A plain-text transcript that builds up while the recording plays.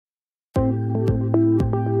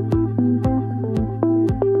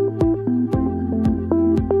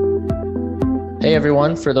Hey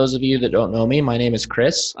everyone, for those of you that don't know me, my name is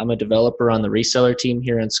Chris. I'm a developer on the Reseller team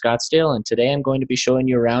here in Scottsdale, and today I'm going to be showing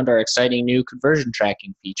you around our exciting new conversion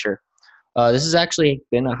tracking feature. This has actually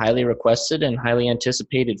been a highly requested and highly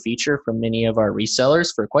anticipated feature from many of our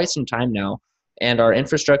resellers for quite some time now, and our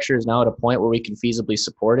infrastructure is now at a point where we can feasibly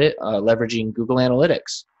support it, leveraging Google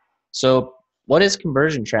Analytics. So what is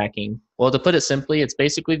conversion tracking? Well, to put it simply, it's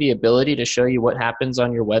basically the ability to show you what happens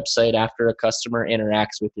on your website after a customer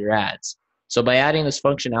interacts with your ads. So by adding this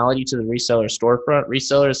functionality to the reseller storefront,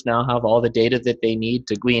 resellers now have all the data that they need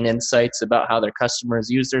to glean insights about how their customers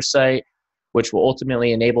use their site, which will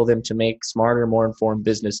ultimately enable them to make smarter, more informed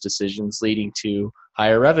business decisions leading to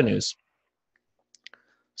higher revenues.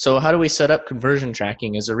 So how do we set up conversion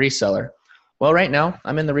tracking as a reseller? Well, right now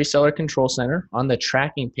I'm in the Reseller Control Center on the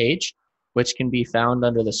tracking page, which can be found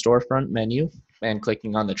under the storefront menu and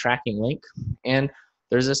clicking on the tracking link. And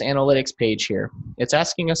there's this analytics page here. It's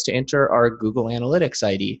asking us to enter our Google Analytics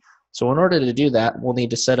ID. So in order to do that, we'll need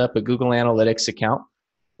to set up a Google Analytics account,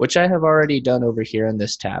 which I have already done over here in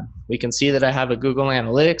this tab. We can see that I have a Google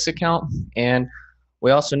Analytics account, and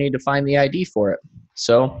we also need to find the ID for it.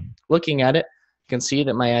 So looking at it, you can see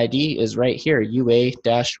that my ID is right here,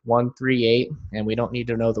 UA-138, and we don't need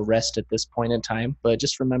to know the rest at this point in time, but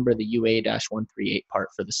just remember the UA-138 part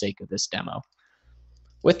for the sake of this demo.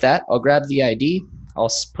 With that, I'll grab the ID,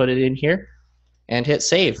 I'll put it in here, and hit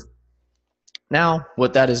save. Now,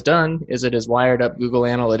 what that has done is it has wired up Google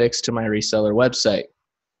Analytics to my reseller website.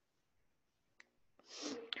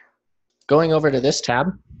 Going over to this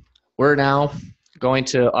tab, we're now going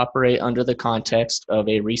to operate under the context of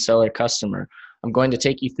a reseller customer. I'm going to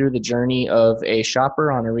take you through the journey of a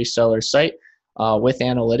shopper on a reseller site with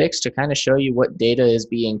analytics to kind of show you what data is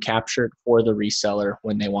being captured for the reseller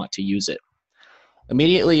when they want to use it.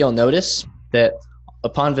 Immediately you'll notice that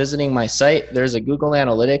upon visiting my site, there's a Google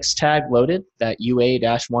Analytics tag loaded. That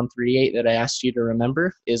UA-138 that I asked you to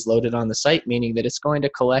remember is loaded on the site, meaning that it's going to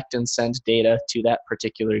collect and send data to that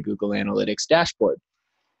particular Google Analytics dashboard.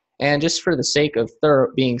 And just for the sake of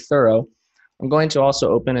being thorough, I'm going to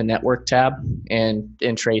also open a network tab and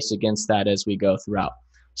trace against that as we go throughout.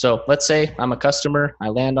 So let's say I'm a customer, I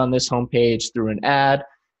land on this homepage through an ad,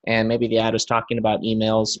 and maybe the ad is talking about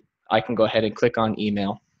emails. I can go ahead and click on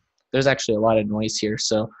email. There's actually a lot of noise here,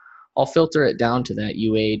 so I'll filter it down to that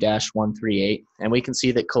UA-138, and we can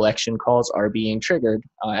see that collection calls are being triggered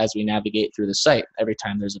as we navigate through the site every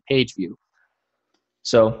time there's a page view.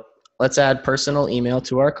 So let's add personal email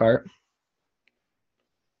to our cart.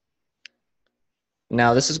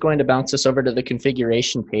 Now this is going to bounce us over to the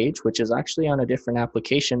configuration page, which is actually on a different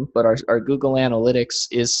application, but our Google Analytics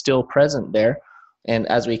is still present there, and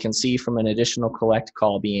as we can see from an additional collect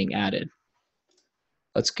call being added.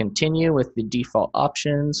 Let's continue with the default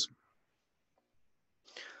options.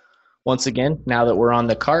 Once again, now that we're on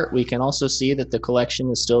the cart, we can also see that the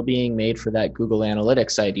collection is still being made for that Google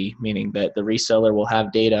Analytics ID, meaning that the reseller will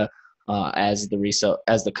have data as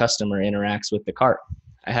the customer interacts with the cart.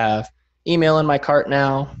 I have email in my cart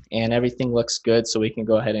now, and everything looks good, so we can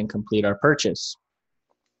go ahead and complete our purchase.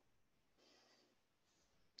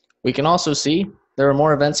 We can also see there are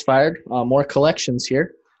more events fired, more collections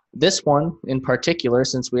here. This one in particular,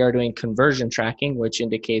 since we are doing conversion tracking, which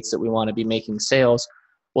indicates that we want to be making sales,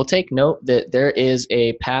 we'll take note that there is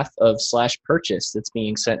a path of /purchase that's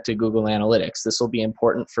being sent to Google Analytics. This will be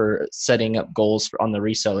important for setting up goals on the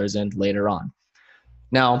resellers end later on.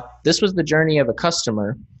 Now, this was the journey of a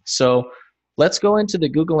customer, so let's go into the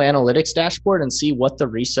Google Analytics dashboard and see what the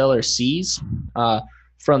reseller sees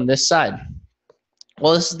from this side.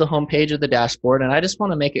 Well, this is the home page of the dashboard, and I just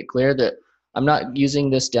want to make it clear that I'm not using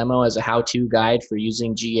this demo as a how-to guide for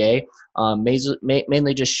using GA,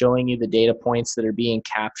 mainly just showing you the data points that are being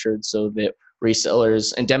captured so that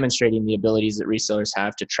resellers, and demonstrating the abilities that resellers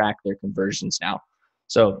have to track their conversions now.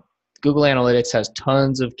 So Google Analytics has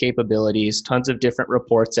tons of capabilities, tons of different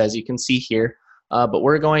reports, as you can see here, but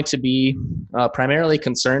we're going to be primarily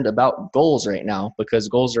concerned about goals right now, because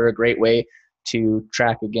goals are a great way to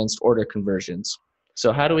track against order conversions.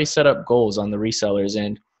 So how do we set up goals on the resellers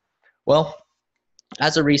end? Well,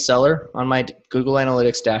 as a reseller on my Google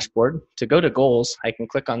Analytics dashboard, to go to goals, I can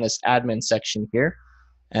click on this admin section here,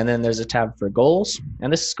 and then there's a tab for goals,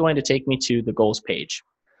 and this is going to take me to the goals page.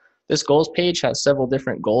 This goals page has several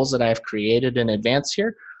different goals that I've created in advance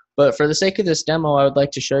here, but for the sake of this demo, I would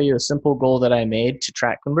like to show you a simple goal that I made to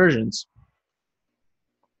track conversions.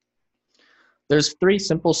 There's 3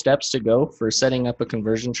 simple steps to go for setting up a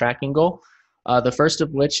conversion tracking goal. The first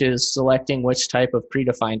of which is selecting which type of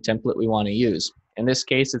predefined template we want to use. In this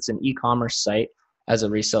case, it's an e-commerce site, as a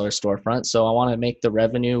reseller storefront. So I want to make the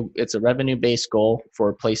revenue, it's a revenue-based goal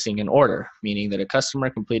for placing an order, meaning that a customer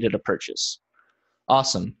completed a purchase.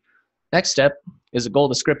 Awesome. Next step is a goal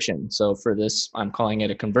description. So for this, I'm calling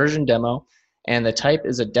it a conversion demo, and the type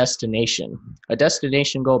is a destination. A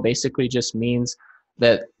destination goal basically just means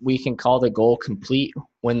that we can call the goal complete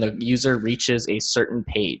when the user reaches a certain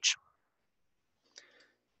page.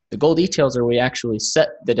 The goal details are we actually set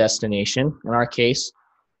the destination. In our case,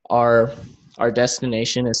 our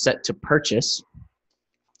destination is set to purchase.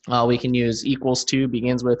 We can use equals to,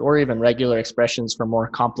 begins with, or even regular expressions for more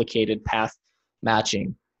complicated path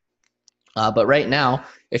matching. But right now,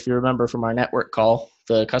 if you remember from our network call,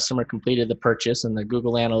 the customer completed the purchase and the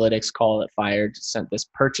Google Analytics call that fired sent this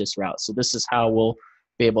purchase route. So this is how we'll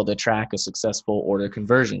be able to track a successful order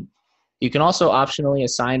conversion. You can also optionally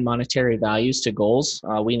assign monetary values to goals.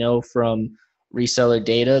 We know from reseller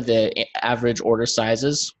data that average order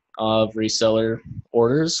sizes of reseller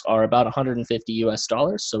orders are about 150 US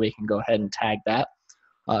dollars. So we can go ahead and tag that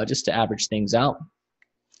just to average things out.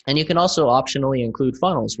 And you can also optionally include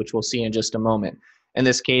funnels, which we'll see in just a moment. In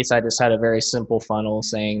this case, I just had a very simple funnel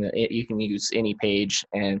saying that you can use any page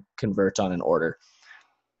and convert on an order.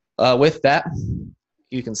 With that,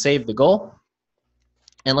 you can save the goal.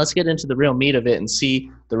 And let's get into the real meat of it and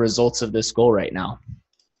see the results of this goal right now.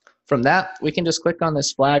 From that, we can just click on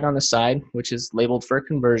this flag on the side, which is labeled for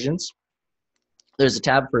conversions. There's a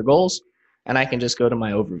tab for goals, and I can just go to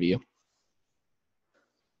my overview.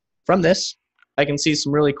 From this, I can see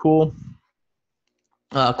some really cool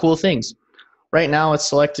things. Right now, it's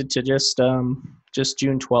selected to just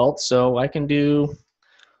June 12th, so I can do,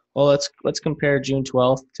 well, let's compare June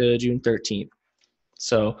 12th to June 13th.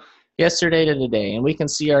 So yesterday to today, and we can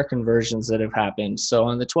see our conversions that have happened. So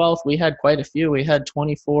on the 12th, we had quite a few. We had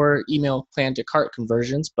 24 email plan to cart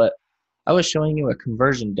conversions, but I was showing you a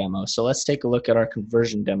conversion demo. So let's take a look at our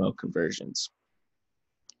conversion demo conversions.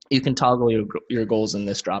 You can toggle your goals in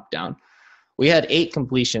this drop down. We had 8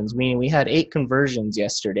 completions, meaning we had 8 conversions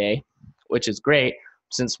yesterday, which is great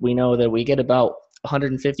since we know that we get about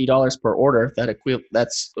 $150 per order.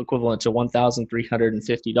 That's equivalent to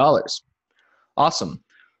 $1,350. Awesome.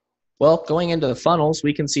 Well, going into the funnels,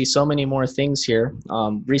 we can see so many more things here.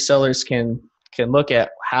 Resellers can look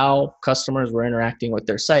at how customers were interacting with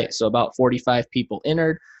their site. So about 45 people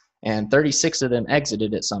entered and 36 of them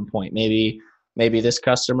exited at some point. Maybe this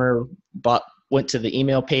customer went to the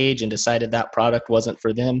email page and decided that product wasn't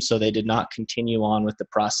for them, so they did not continue on with the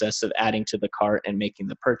process of adding to the cart and making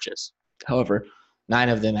the purchase. However, 9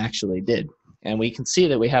 of them actually did. And we can see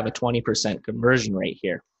that we have a 20% conversion rate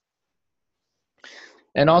here.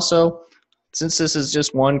 And also, since this is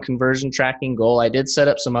just one conversion tracking goal, I did set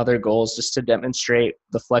up some other goals just to demonstrate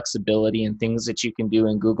the flexibility and things that you can do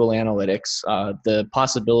in Google Analytics. The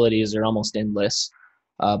possibilities are almost endless.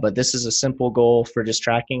 But this is a simple goal for just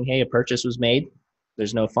tracking, hey, a purchase was made.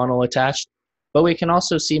 There's no funnel attached. But we can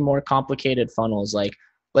also see more complicated funnels, like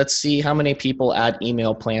let's see how many people add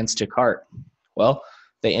email plans to cart. Well,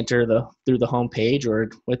 they enter through the home page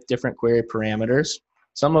or with different query parameters.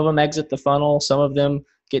 Some of them exit the funnel. Some of them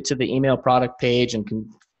get to the email product page and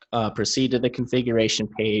can proceed to the configuration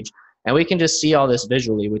page. And we can just see all this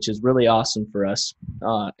visually, which is really awesome for us.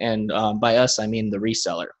 By us, I mean the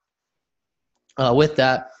reseller. With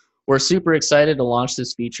that, we're super excited to launch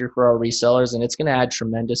this feature for our resellers, and it's going to add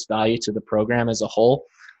tremendous value to the program as a whole.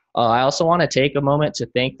 I also want to take a moment to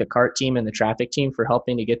thank the cart team and the traffic team for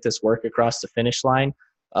helping to get this work across the finish line.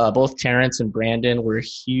 Both Terrence and Brandon were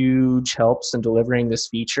huge helps in delivering this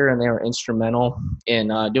feature, and they were instrumental in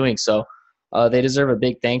doing so. They deserve a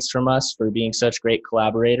big thanks from us for being such great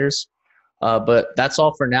collaborators. But that's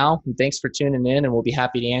all for now. And thanks for tuning in, and we'll be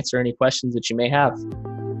happy to answer any questions that you may have.